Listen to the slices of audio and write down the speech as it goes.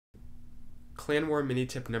Clan War mini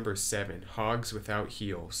tip number 7, Hogs without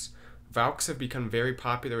heals. Valks have become very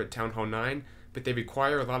popular at Town Hall 9, but they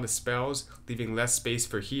require a lot of spells, leaving less space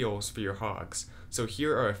for heals for your Hogs. So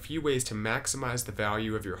here are a few ways to maximize the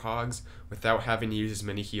value of your Hogs without having to use as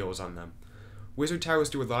many heals on them. Wizard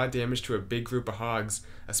Towers do a lot of damage to a big group of Hogs,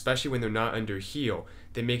 especially when they're not under heal.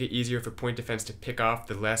 They make it easier for point defense to pick off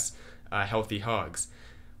the less healthy Hogs.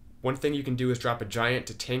 One thing you can do is drop a giant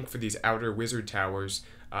to tank for these outer wizard towers.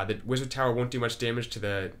 The wizard tower won't do much damage to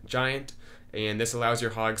the giant, and this allows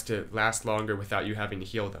your Hogs to last longer without you having to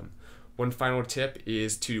heal them. One final tip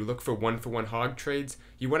is to look for 1-for-1 hog trades.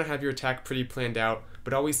 You want to have your attack pretty planned out,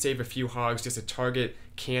 but always save a few Hogs just to target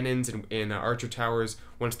cannons and archer towers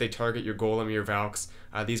once they target your golem or your Valks.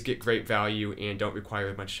 These get great value and don't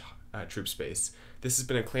require much troop space. This has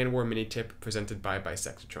been a Clan War mini tip presented by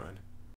Bisectatron.